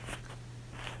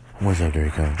What's up, Dirty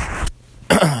Cone?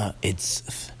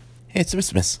 It's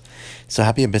Christmas. So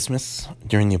happy Christmas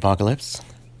during the apocalypse.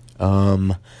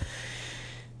 Here's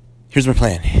my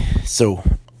plan. So,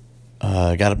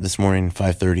 I got up this morning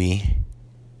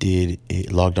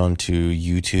 5:30. Logged on to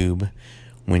YouTube.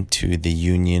 Went to the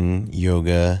Union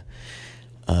Yoga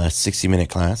 60-minute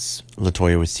class.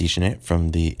 Latoya was teaching it from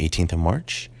the 18th of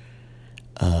March.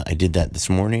 I did that this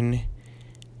morning.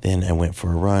 Then I went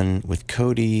for a run with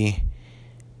Cody.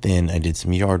 Then I did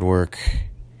some yard work.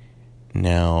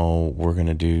 Now we're going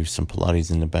to do some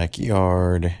Pilates in the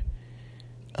backyard.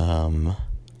 And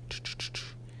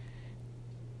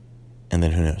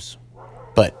then who knows.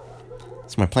 But,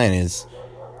 so my plan is,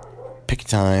 pick a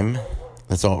time.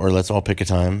 Let's all pick a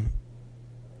time.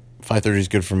 5:30 is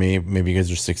good for me. Maybe you guys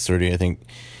are 6:30. I think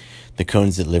the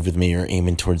cones that live with me are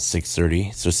aiming towards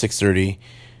 6:30. So 6:30,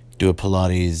 do a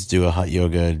Pilates, do a hot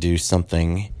yoga, do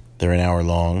something. They're an hour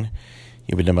long.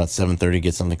 You'll be done about 7:30.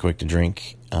 Get something quick to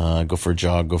drink. Go for a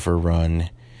jog. Go for a run.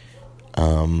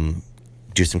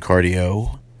 Do some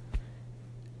cardio.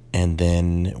 And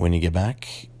then when you get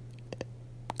back,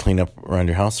 clean up around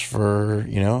your house for,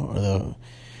 a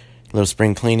little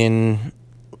spring cleaning,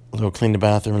 a little clean the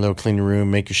bathroom, a little clean the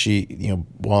room, make your sheet,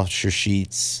 wash your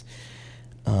sheets.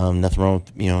 Nothing wrong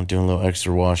with, doing a little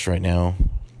extra wash right now.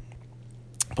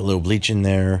 Put a little bleach in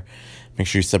there. Make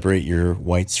sure you separate your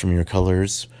whites from your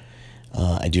colors.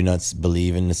 I do not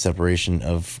believe in the separation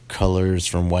of colors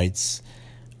from whites,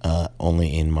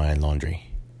 only in my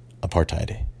laundry.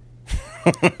 Apartheid.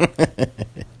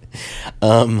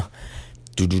 All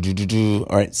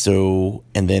right, so,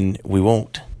 and then we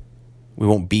won't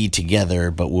be together,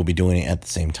 but we'll be doing it at the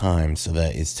same time, so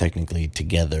that is technically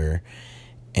together,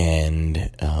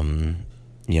 and,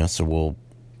 so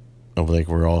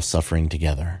we're all suffering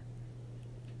together,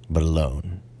 but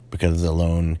alone, because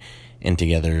alone and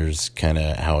together is kind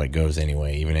of how it goes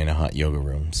anyway, even in a hot yoga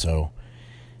room. So,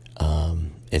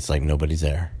 it's like nobody's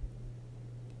there.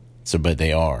 So, but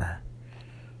they are.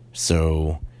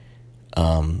 So,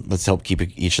 let's help keep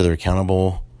each other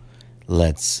accountable.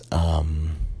 Let's,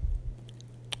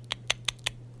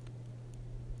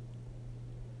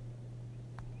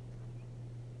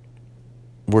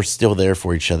 we're still there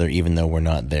for each other, even though we're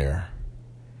not there.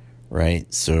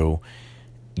 Right? So,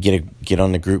 get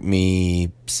on the group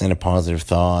me, send a positive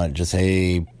thought, just,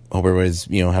 hey, hope everybody's,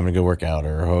 having a good workout,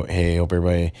 or, hey, hope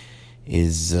everybody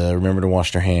is, remember to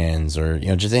wash their hands, or,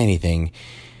 just anything.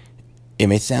 It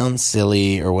may sound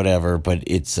silly or whatever, but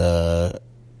it's a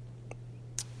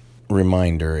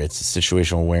reminder, it's a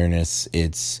situational awareness,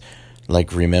 it's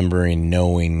like remembering,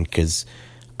 knowing, because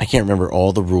I can't remember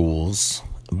all the rules,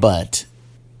 but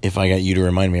if I got you to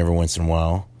remind me every once in a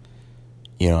while,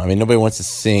 nobody wants to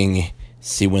sing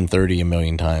C-130 a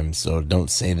million times, so don't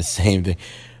say the same thing.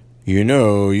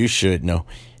 You should. No.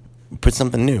 Put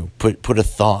something new. Put a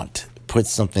thought. Put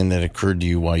something that occurred to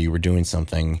you while you were doing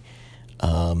something.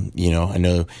 I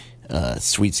know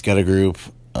Sweet's got a group.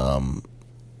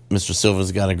 Mr.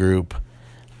 Silva's got a group.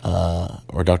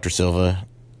 Or Dr. Silva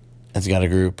has got a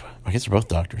group. I guess they're both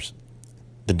doctors.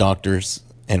 The doctors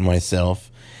and myself.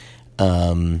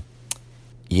 Start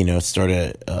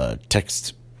a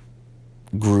text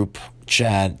group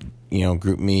chat,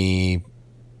 group me,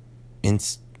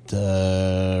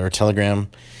 Insta or Telegram,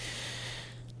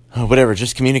 whatever.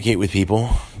 Just communicate with people.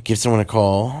 Give someone a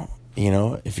call.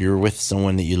 If you're with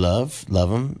someone that you love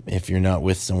them. If you're not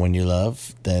with someone you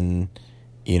love, then,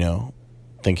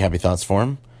 think happy thoughts for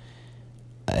them.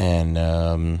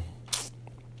 And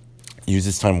use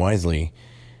this time wisely.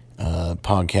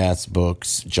 Podcasts,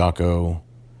 books, Jocko,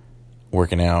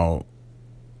 working out,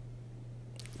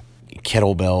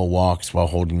 kettlebell walks while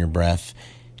holding your breath.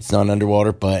 It's not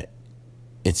underwater, but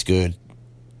it's good.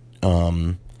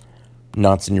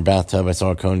 Knots in your bathtub. I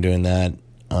saw a cone doing that.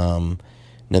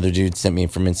 Another dude sent me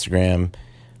from Instagram,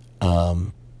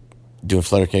 doing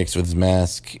flutter kicks with his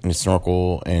mask and his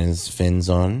snorkel and his fins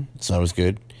on. So that was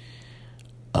good.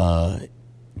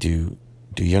 Do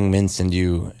young men send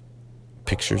you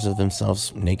pictures of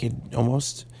themselves naked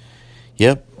almost?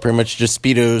 Yep, pretty much just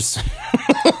Speedos.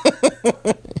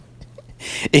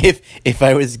 If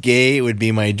I was gay, it would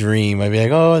be my dream. I'd be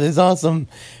like, oh, this is awesome.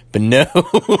 But no.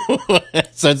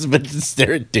 So it's been to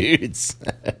stare at dudes.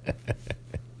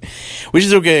 Which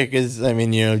is okay, because,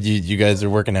 you guys are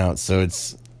working out, so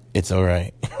it's all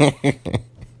right.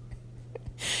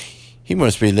 He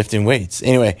must be lifting weights.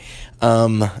 Anyway,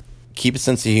 keep a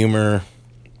sense of humor.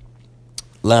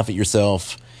 Laugh at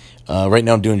yourself. Right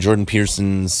now I'm doing Jordan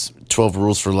Peterson's 12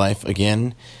 Rules for Life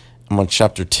again. I'm on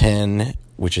chapter 10,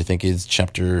 which I think is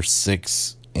chapter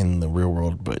 6 in the real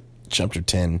world, but chapter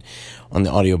 10 on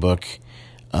the audiobook.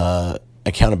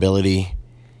 accountability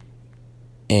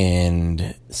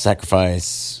and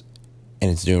sacrifice,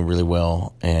 and it's doing really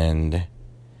well. And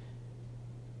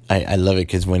I love it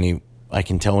because I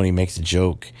can tell when he makes a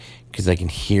joke, because I can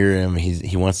hear him.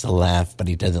 He wants to laugh, but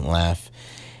he doesn't laugh.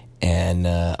 And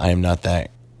I am not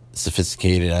that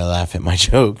sophisticated. I laugh at my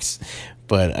jokes,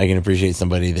 but I can appreciate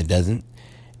somebody that doesn't.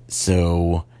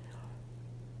 So,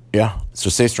 yeah. So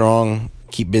stay strong,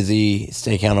 keep busy,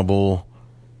 stay accountable,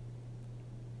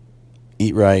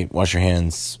 eat right, wash your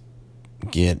hands,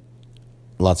 get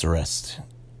lots of rest.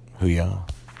 Hoo-yah.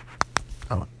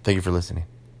 Oh, thank you for listening.